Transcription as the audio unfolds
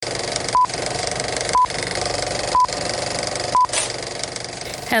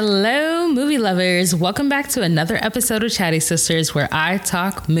Hello, movie lovers. Welcome back to another episode of Chatty Sisters where I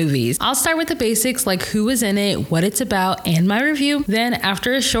talk movies. I'll start with the basics like who was in it, what it's about, and my review. Then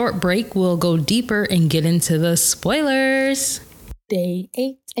after a short break, we'll go deeper and get into the spoilers. Day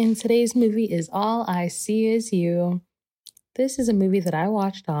 8, and today's movie is All I See Is You. This is a movie that I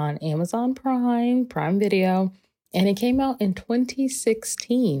watched on Amazon Prime Video, and it came out in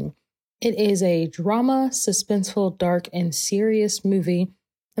 2016. It is a drama, suspenseful, dark, and serious movie.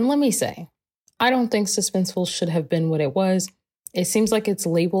 And let me say, I don't think suspenseful should have been what it was. It seems like it's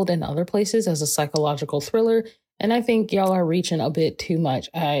labeled in other places as a psychological thriller, and I think y'all are reaching a bit too much.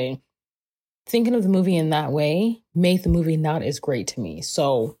 Thinking of the movie in that way made the movie not as great to me.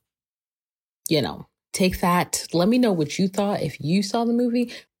 So, take that. Let me know what you thought if you saw the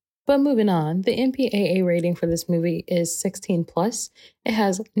movie. But moving on, the MPAA rating for this movie is 16 plus. It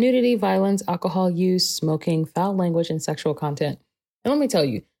has nudity, violence, alcohol use, smoking, foul language, and sexual content. And let me tell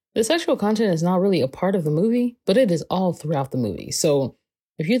you, the sexual content is not really a part of the movie, but it is all throughout the movie. So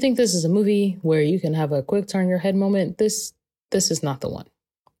if you think this is a movie where you can have a quick turn your head moment, this is not the one.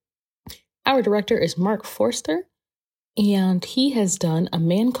 Our director is Marc Forster, and he has done A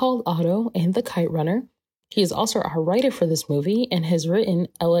Man Called Otto and The Kite Runner. He is also our writer for this movie and has written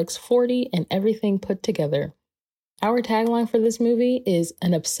LX40 and Everything Put Together. Our tagline for this movie is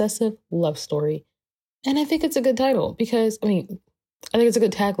An Obsessive Love Story. And I think it's a good title because, I think it's a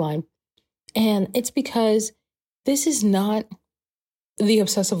good tagline. And it's because this is not the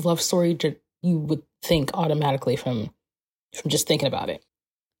obsessive love story that you would think automatically from just thinking about it.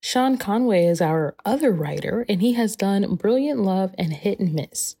 Sean Conway is our other writer, and he has done Brilliant Love and Hit and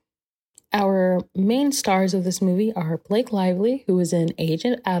Miss. Our main stars of this movie are Blake Lively, who is in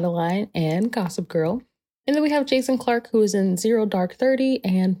Agent Adeline and Gossip Girl. And then we have Jason Clarke, who is in Zero Dark 30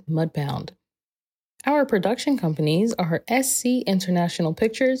 and Mudbound. Our production companies are SC International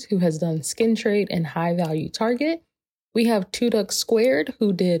Pictures, who has done Skin Trade and High Value Target. We have Two Ducks Squared,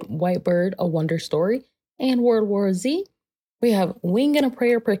 who did White Bird, A Wonder Story, and World War Z. We have Wing and a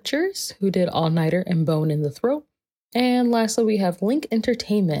Prayer Pictures, who did All Nighter and Bone in the Throat. And lastly, we have Link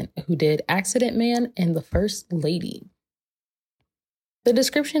Entertainment, who did Accident Man and The First Lady. The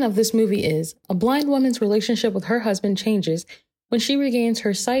description of this movie is, a blind woman's relationship with her husband changes when she regains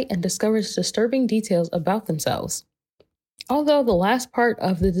her sight and discovers disturbing details about themselves. Although the last part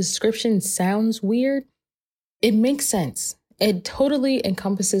of the description sounds weird, it makes sense. It totally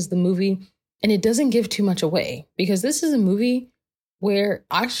encompasses the movie, and it doesn't give too much away, because this is a movie where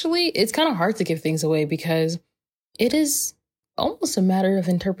actually it's kind of hard to give things away because it is almost a matter of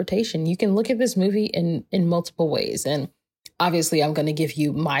interpretation. You can look at this movie in multiple ways, and obviously I'm going to give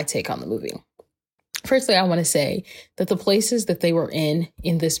you my take on the movie. Firstly, I want to say that the places that they were in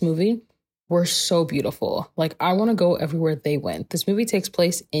this movie were so beautiful. Like, I want to go everywhere they went. This movie takes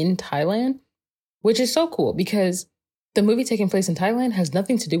place in Thailand, which is so cool because the movie taking place in Thailand has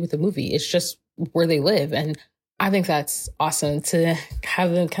nothing to do with the movie. It's just where they live. And I think that's awesome to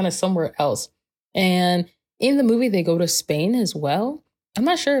have them kind of somewhere else. And in the movie, they go to Spain as well. I'm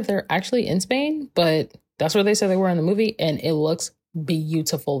not sure if they're actually in Spain, but that's where they said they were in the movie. And it looks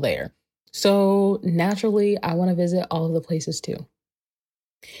beautiful there. So naturally, I want to visit all of the places too.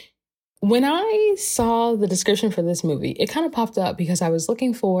 When I saw the description for this movie, it kind of popped up because I was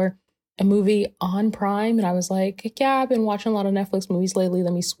looking for a movie on Prime. And I was like, yeah, I've been watching a lot of Netflix movies lately.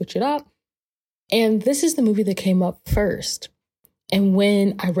 Let me switch it up. And this is the movie that came up first. And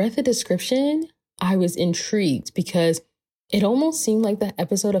when I read the description, I was intrigued because it almost seemed like that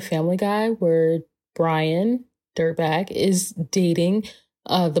episode of Family Guy where Brian Dirtbag is dating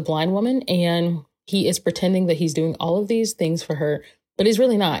the blind woman, and he is pretending that he's doing all of these things for her, but he's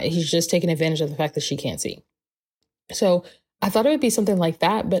really not. He's just taking advantage of the fact that she can't see. So I thought it would be something like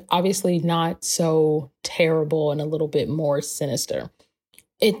that, but obviously not so terrible and a little bit more sinister.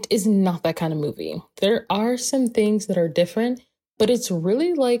 It is not that kind of movie. There are some things that are different, but it's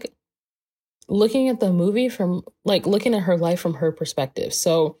really like looking at the movie from looking at her life from her perspective.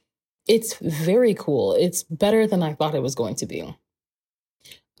 So it's very cool. It's better than I thought it was going to be.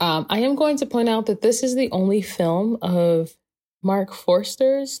 I am going to point out that this is the only film of Marc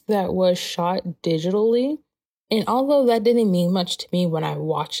Forster's that was shot digitally. And although that didn't mean much to me when I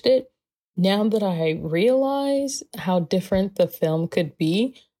watched it, now that I realize how different the film could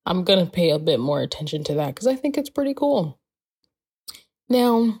be, I'm going to pay a bit more attention to that because I think it's pretty cool.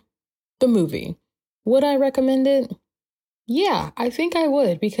 Now, the movie. Would I recommend it? Yeah, I think I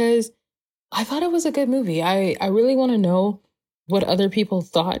would because I thought it was a good movie. I really want to know what other people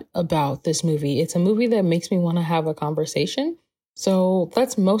thought about this movie. It's a movie that makes me want to have a conversation. So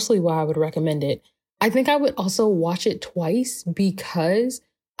that's mostly why I would recommend it. I think I would also watch it twice because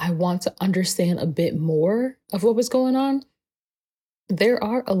I want to understand a bit more of what was going on, there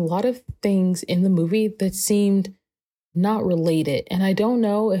are a lot of things in the movie that seemed not related. And I don't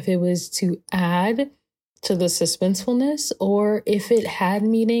know if it was to add to the suspensefulness or if it had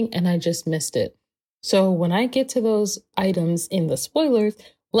meaning and I just missed it. So when I get to those items in the spoilers,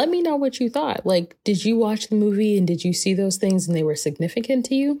 let me know what you thought. Like, did you watch the movie and did you see those things and they were significant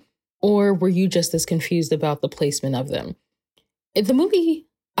to you? Or were you just as confused about the placement of them? The movie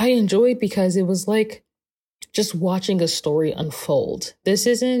I enjoyed because it was like just watching a story unfold. This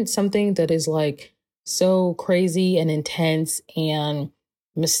isn't something that is like so crazy and intense and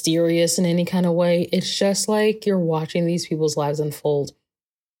mysterious in any kind of way. It's just like you're watching these people's lives unfold.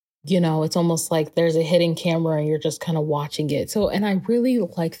 You know, it's almost like there's a hidden camera and you're just kind of watching it. So, and I really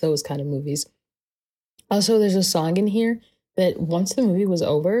like those kind of movies. Also, there's a song in here that once the movie was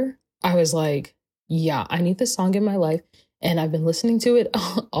over, I was like, yeah, I need this song in my life. And I've been listening to it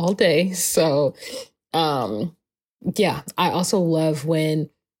all day. So, yeah, I also love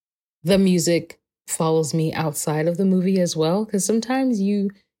when the music follows me outside of the movie as well, because sometimes you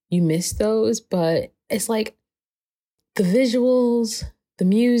miss those, but it's like the visuals, the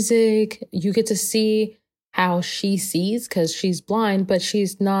music, you get to see how she sees because she's blind, but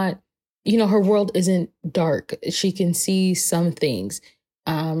she's not, you know, her world isn't dark. She can see some things.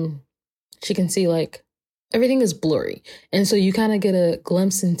 She can see like everything is blurry. And so you kind of get a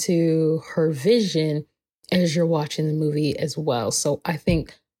glimpse into her vision as you're watching the movie as well. So I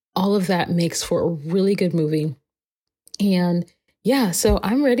think all of that makes for a really good movie. And yeah, so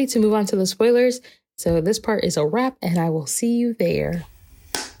I'm ready to move on to the spoilers. So this part is a wrap and I will see you there.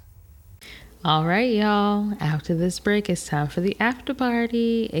 All right, y'all. After this break, it's time for the after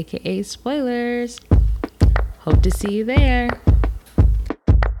party, aka spoilers. Hope to see you there.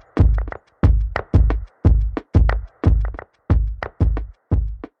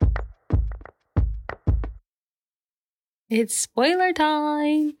 It's spoiler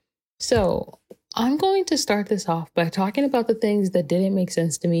time. So I'm going to start this off by talking about the things that didn't make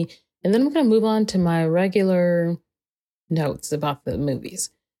sense to me. And then I'm going to move on to my regular notes about the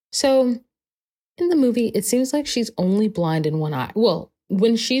movies. So in the movie, it seems like she's only blind in one eye. Well,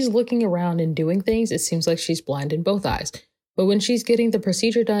 when she's looking around and doing things, it seems like she's blind in both eyes. But when she's getting the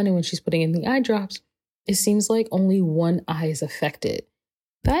procedure done and when she's putting in the eye drops, it seems like only one eye is affected.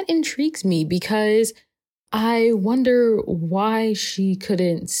 That intrigues me because I wonder why she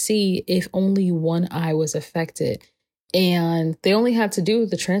couldn't see if only one eye was affected. And they only had to do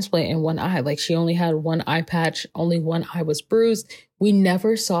the transplant in one eye. Like she only had one eye patch, only one eye was bruised. We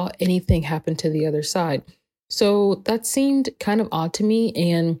never saw anything happen to the other side. So that seemed kind of odd to me.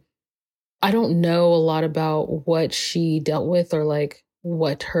 And I don't know a lot about what she dealt with or like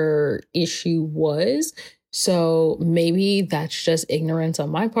what her issue was. So maybe that's just ignorance on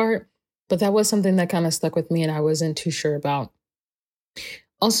my part. But that was something that kind of stuck with me and I wasn't too sure about.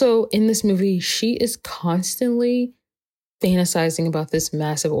 Also, in this movie, she is constantly fantasizing about this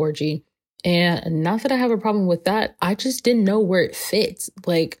massive orgy. And not that I have a problem with that, I just didn't know where it fits.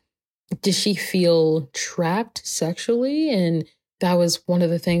 Like, did she feel trapped sexually? And that was one of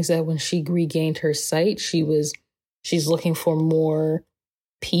the things that when she regained her sight, she's looking for more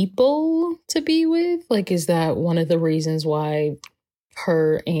people to be with. Like, is that one of the reasons why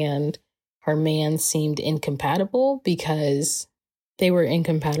her and her man seemed incompatible? Because they were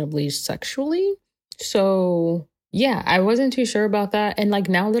incompatibly sexually. So yeah, I wasn't too sure about that. And like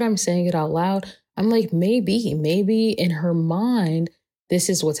now that I'm saying it out loud, I'm like, maybe in her mind, this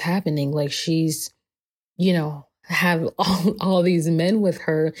is what's happening. Like she's, you know, have all these men with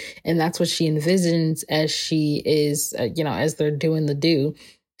her. And that's what she envisions as she is, you know, as they're doing the do.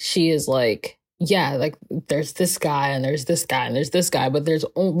 She is like, yeah, like there's this guy and there's this guy and there's this guy, but there's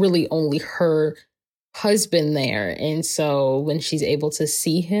really only her husband there. And so when she's able to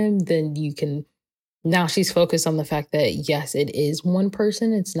see him, then now she's focused on the fact that, yes, it is one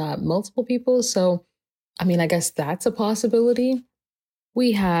person. It's not multiple people. So, I mean, I guess that's a possibility.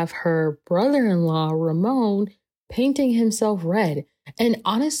 We have her brother-in-law, Ramon, painting himself red. And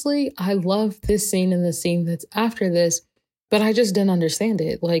honestly, I love this scene and the scene that's after this, but I just didn't understand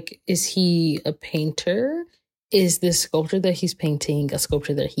it. Like, is he a painter? Is this sculpture that he's painting a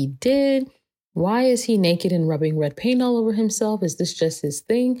sculpture that he did? Why is he naked and rubbing red paint all over himself? Is this just his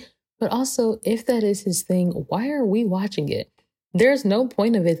thing? But also, if that is his thing, why are we watching it? There's no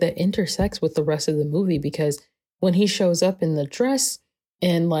point of it that intersects with the rest of the movie because when he shows up in the dress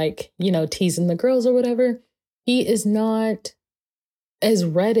and like, you know, teasing the girls or whatever, he is not as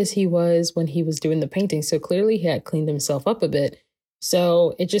red as he was when he was doing the painting. So clearly he had cleaned himself up a bit.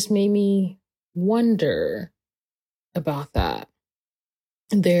 So it just made me wonder about that.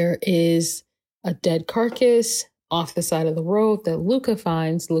 there is a dead carcass off the side of the road that Luca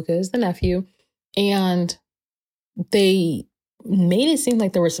finds. Luca is the nephew. And they made it seem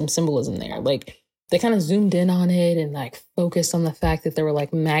like there was some symbolism there. Like they kind of zoomed in on it and like focused on the fact that there were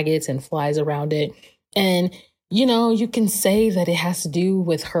like maggots and flies around it. And, you know, you can say that it has to do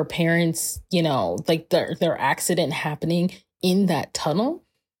with her parents, you know, like their accident happening in that tunnel.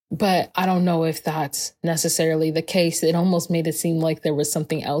 But I don't know if that's necessarily the case. It almost made it seem like there was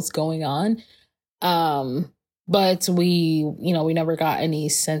something else going on. But we never got any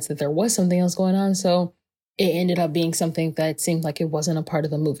sense that there was something else going on. So it ended up being something that seemed like it wasn't a part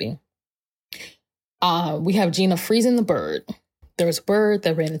of the movie. We have Gina freezing the bird. There was a bird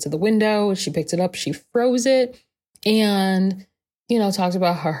that ran into the window. She picked it up. She froze it. And, you know, talked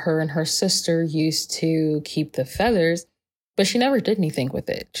about how her and her sister used to keep the feathers, but she never did anything with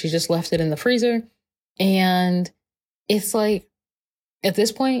it. She just left it in the freezer. And it's like, at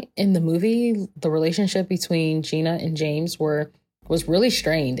this point in the movie, the relationship between Gina and James was really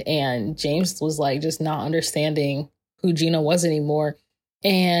strained. And James was like just not understanding who Gina was anymore.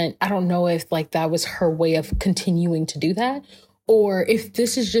 And I don't know if like that was her way of continuing to do that, or if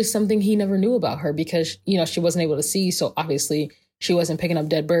this is just something he never knew about her because, you know, she wasn't able to see. So obviously she wasn't picking up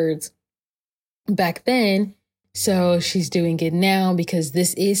dead birds back then. So she's doing it now because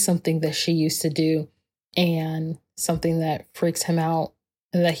this is something that she used to do and something that freaks him out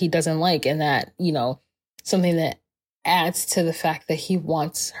and that he doesn't like. And that, you know, something that adds to the fact that he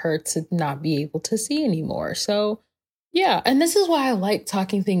wants her to not be able to see anymore. So yeah. And this is why I like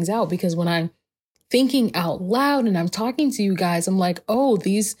talking things out, because when I'm thinking out loud and I'm talking to you guys, I'm like, oh,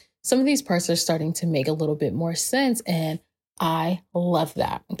 some of these parts are starting to make a little bit more sense. And I love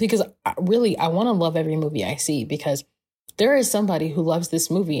that because I want to love every movie I see, because there is somebody who loves this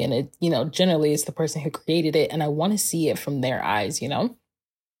movie and it, you know, generally it's the person who created it. And I want to see it from their eyes, you know?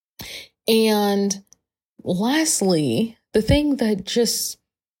 And lastly, the thing that just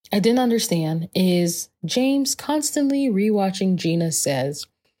I didn't understand is James constantly rewatching Gina says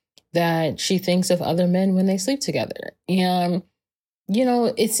that she thinks of other men when they sleep together. And, you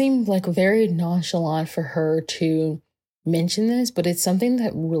know, it seemed like very nonchalant for her to mention this, but it's something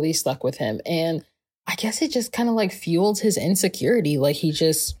that really stuck with him. And I guess it just kind of like fueled his insecurity. Like he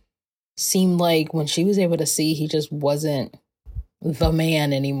just seemed like when she was able to see, he just wasn't the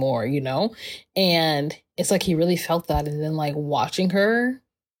man anymore, you know? And it's like he really felt that. And then like watching her,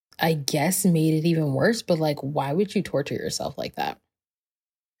 I guess, made it even worse. But like, why would you torture yourself like that?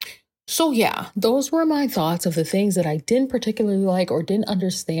 So yeah, those were my thoughts of the things that I didn't particularly like or didn't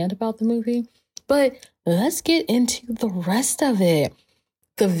understand about the movie. But let's get into the rest of it.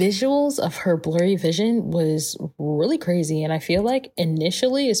 The visuals of her blurry vision was really crazy. And I feel like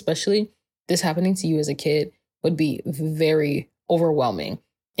initially, especially this happening to you as a kid, would be very overwhelming.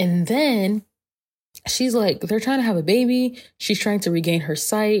 And then she's like, they're trying to have a baby. She's trying to regain her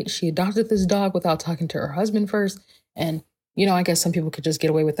sight. She adopted this dog without talking to her husband first. And, you know, I guess some people could just get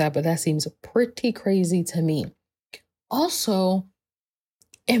away with that, but that seems pretty crazy to me. Also,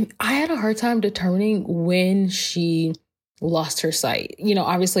 and I had a hard time determining when she lost her sight. You know,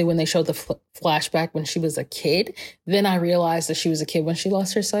 obviously when they showed the flashback when she was a kid, then I realized that she was a kid when she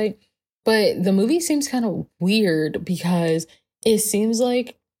lost her sight. But the movie seems kind of weird because it seems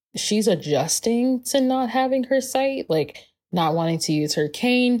like she's adjusting to not having her sight, like not wanting to use her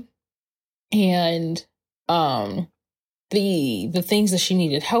cane. And the things that she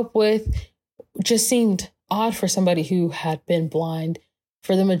needed help with just seemed odd for somebody who had been blind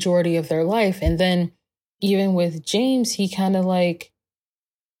for the majority of their life. And then even with James, he kind of like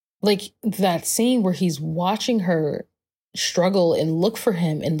that scene where he's watching her struggle and look for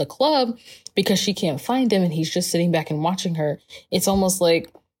him in the club because she can't find him and he's just sitting back and watching her. It's almost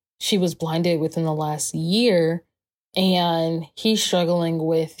like she was blinded within the last year and he's struggling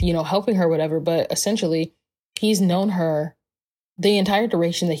with, you know, helping her, whatever. But essentially, he's known her the entire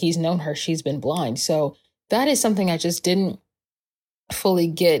duration that he's known her. She's been blind. So that is something I just didn't fully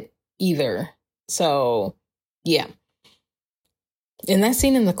get either. So, yeah. And that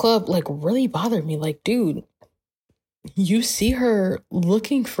scene in the club, like, really bothered me. Like, dude, you see her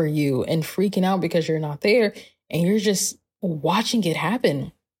looking for you and freaking out because you're not there and you're just watching it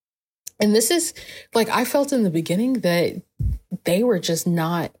happen. And this is like, I felt in the beginning that they were just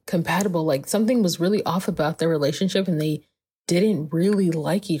not compatible. Like something was really off about their relationship and they didn't really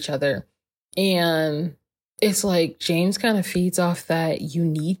like each other. And it's like James kind of feeds off that you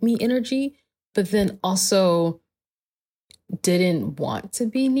need me energy, but then also didn't want to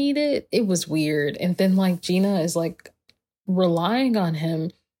be needed. It was weird. And then like Gina is like relying on him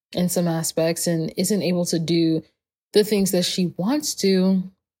in some aspects and isn't able to do the things that she wants to.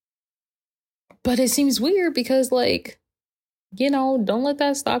 But it seems weird because, like, don't let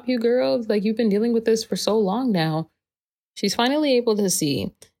that stop you, girl. Like, you've been dealing with this for so long now. She's finally able to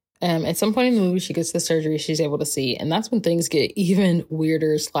see. At some point in the movie, she gets the surgery, she's able to see. And that's when things get even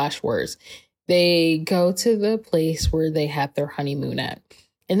weirder / worse. They go to the place where they had their honeymoon at.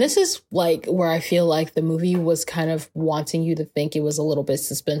 And this is like where I feel like the movie was kind of wanting you to think it was a little bit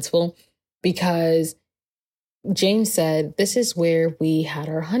suspenseful, because James said, this is where we had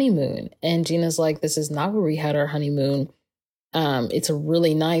our honeymoon. And Gina's like, this is not where we had our honeymoon. It's a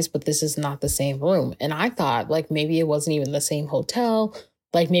really nice, but this is not the same room. And I thought like maybe it wasn't even the same hotel.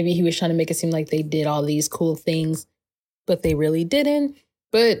 Like maybe he was trying to make it seem like they did all these cool things, but they really didn't.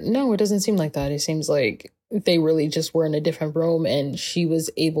 But no, it doesn't seem like that. It seems like they really just were in a different room, and she was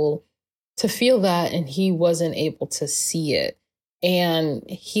able to feel that and he wasn't able to see it. And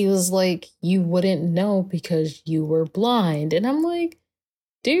he was like, you wouldn't know because you were blind. And I'm like,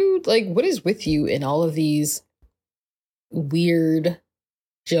 dude, like, what is with you in all of these weird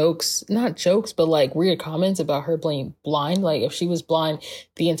jokes? Not jokes, but like weird comments about her being blind. Like, if she was blind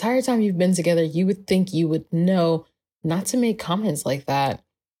the entire time you've been together, you would think you would know not to make comments like that.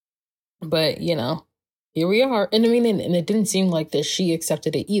 But, here we are. And I mean, and it didn't seem like that she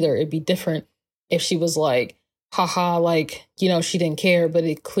accepted it either. It'd be different if she was like, haha, like, she didn't care, but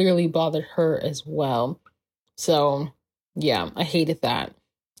it clearly bothered her as well. So, yeah, I hated that.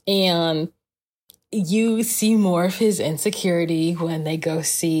 And you see more of his insecurity when they go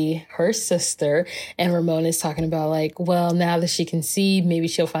see her sister, and Ramon is talking about like, well, now that she can see, maybe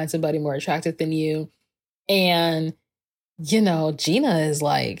she'll find somebody more attractive than you. And, Gina is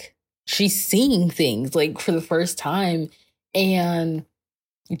like, she's seeing things like for the first time. And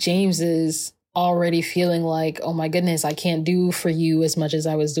James is already feeling like, oh my goodness, I can't do for you as much as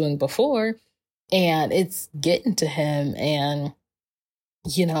I was doing before. And it's getting to him. And,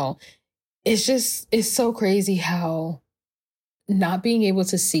 it's so crazy how not being able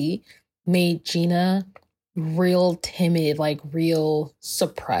to see made Gina real timid, like real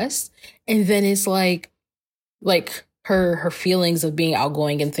suppressed. And then it's like her feelings of being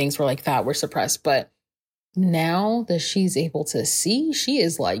outgoing and things were like that were suppressed. But now that she's able to see, she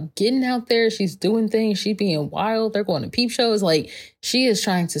is like getting out there. She's doing things. She's being wild. They're going to peep shows. Like, she is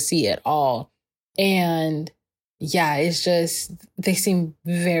trying to see it all. And yeah, it's just, they seem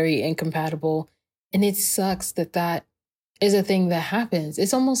very incompatible. And it sucks that is a thing that happens.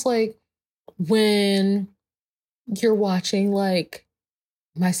 It's almost like when you're watching like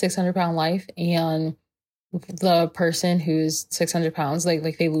My 600 Pound Life, and the person who's 600 pounds,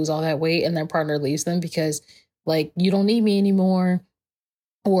 like they lose all that weight and their partner leaves them because like, you don't need me anymore,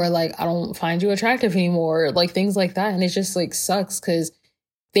 or like, I don't find you attractive anymore, like things like that. And it just like sucks because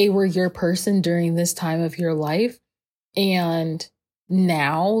they were your person during this time of your life. And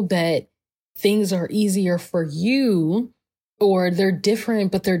now that things are easier for you, or they're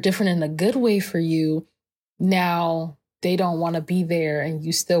different, but they're different in a good way for you, now they don't want to be there and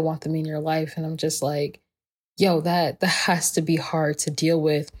you still want them in your life. And I'm just like, yo, that has to be hard to deal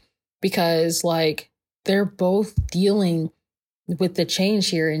with, because like they're both dealing with the change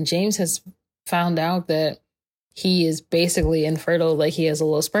here. And James has found out that he is basically infertile, like he has a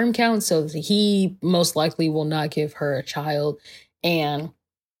low sperm count. So he most likely will not give her a child. And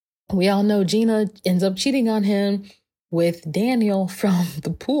we all know Gina ends up cheating on him with Daniel from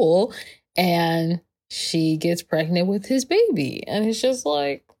the pool, and she gets pregnant with his baby. And it's just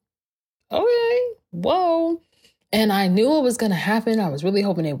like, okay, whoa. And I knew it was going to happen. I was really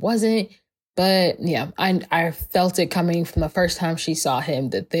hoping it wasn't. But yeah, I felt it coming from the first time she saw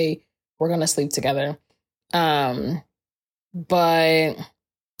him that they were going to sleep together. But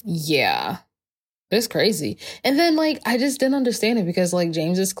yeah, it's crazy. And then like, I just didn't understand it, because like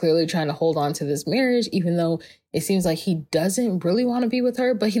James is clearly trying to hold on to this marriage, even though it seems like he doesn't really want to be with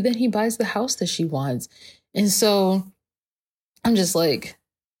her, but then he buys the house that she wants. And so I'm just like,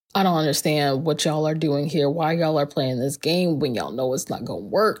 I don't understand what y'all are doing here, why y'all are playing this game when y'all know it's not going to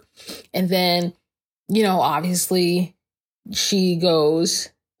work. And then, obviously she goes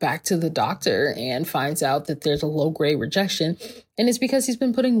back to the doctor and finds out that there's a low grade rejection. And it's because he's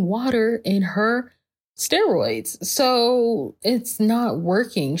been putting water in her steroids. So it's not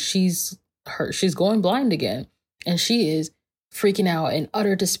working. She's going blind again. And she is freaking out in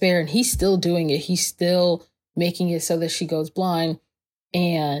utter despair. And he's still doing it. He's still making it so that she goes blind.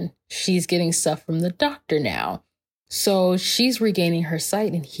 And she's getting stuff from the doctor now. So she's regaining her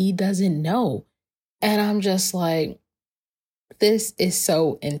sight and he doesn't know. And I'm just like, this is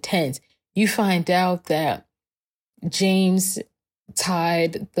so intense. You find out that James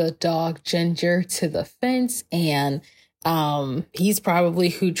tied the dog Ginger to the fence, and he's probably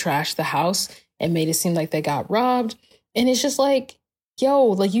who trashed the house and made it seem like they got robbed. And it's just like, yo,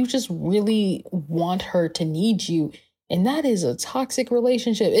 like you just really want her to need you. And that is a toxic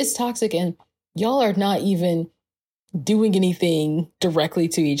relationship. It's toxic, and y'all are not even doing anything directly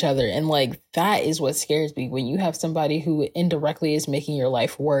to each other. And like, that is what scares me, when you have somebody who indirectly is making your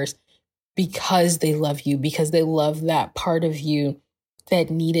life worse because they love you, because they love that part of you that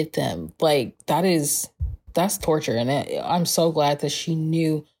needed them. Like, that's torture. And I'm so glad that she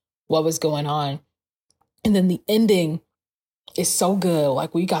knew what was going on. And then the ending is so good.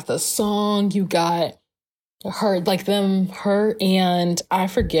 Like, we got the song, you got her and I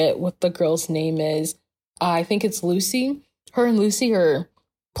forget what the girl's name is. I think it's Lucy. Her and Lucy are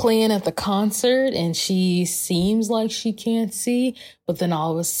playing at the concert, and she seems like she can't see, but then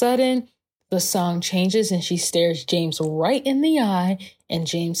all of a sudden the song changes and she stares James right in the eye, and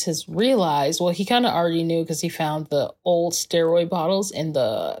James has realized, well, he kind of already knew because he found the old steroid bottles in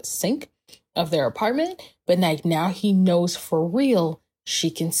the sink of their apartment, but now he knows for real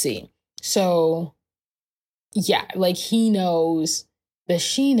she can see. So yeah, like he knows that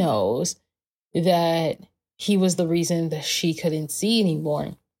she knows that he was the reason that she couldn't see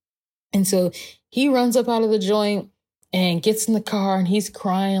anymore. And so he runs up out of the joint and gets in the car, and he's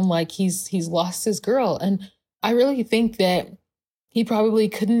crying like he's lost his girl. And I really think that he probably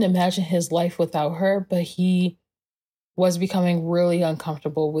couldn't imagine his life without her, but he was becoming really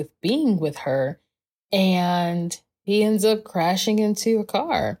uncomfortable with being with her. And he ends up crashing into a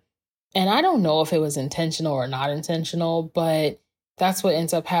car. And I don't know if it was intentional or not intentional, but that's what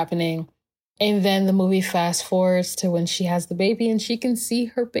ends up happening. And then the movie fast forwards to when she has the baby and she can see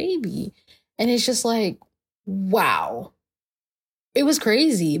her baby. And it's just like, wow. It was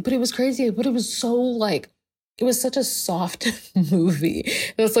crazy, but it was so like, it was such a soft movie.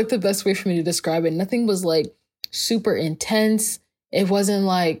 That's like the best way for me to describe it. Nothing was like super intense. It wasn't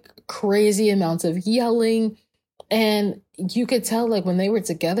like crazy amounts of yelling. And you could tell, like, when they were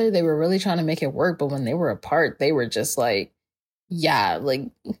together, they were really trying to make it work. But when they were apart, they were just like, yeah, like,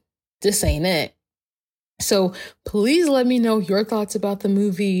 this ain't it. So please let me know your thoughts about the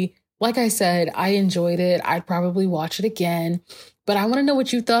movie. Like I said, I enjoyed it. I'd probably watch it again. But I want to know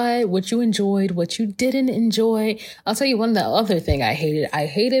what you thought, what you enjoyed, what you didn't enjoy. I'll tell you one the other thing I hated. I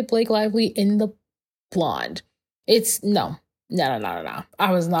hated Blake Lively in The Blonde. It's no.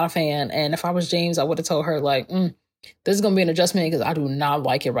 I was not a fan. And if I was James, I would have told her, like, this is going to be an adjustment because I do not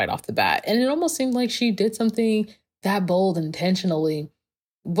like it right off the bat. And it almost seemed like she did something that bold intentionally.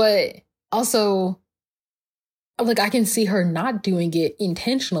 But also, like, I can see her not doing it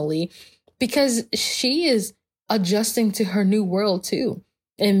intentionally because she is adjusting to her new world too.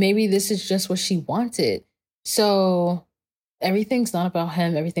 And maybe this is just what she wanted. So everything's not about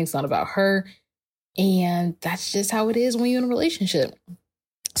him. Everything's not about her. And that's just how it is when you're in a relationship.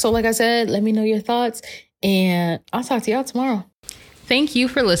 So like I said, let me know your thoughts, and I'll talk to y'all tomorrow. Thank you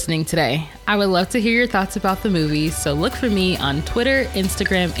for listening today. I would love to hear your thoughts about the movie, so look for me on Twitter,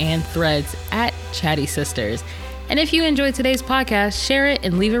 Instagram, and Threads at Chatty Sisters. And if you enjoyed today's podcast, share it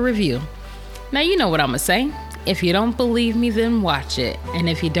and leave a review. Now you know what I'm gonna say. If you don't believe me, then watch it. And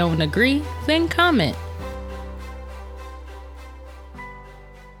if you don't agree, then comment.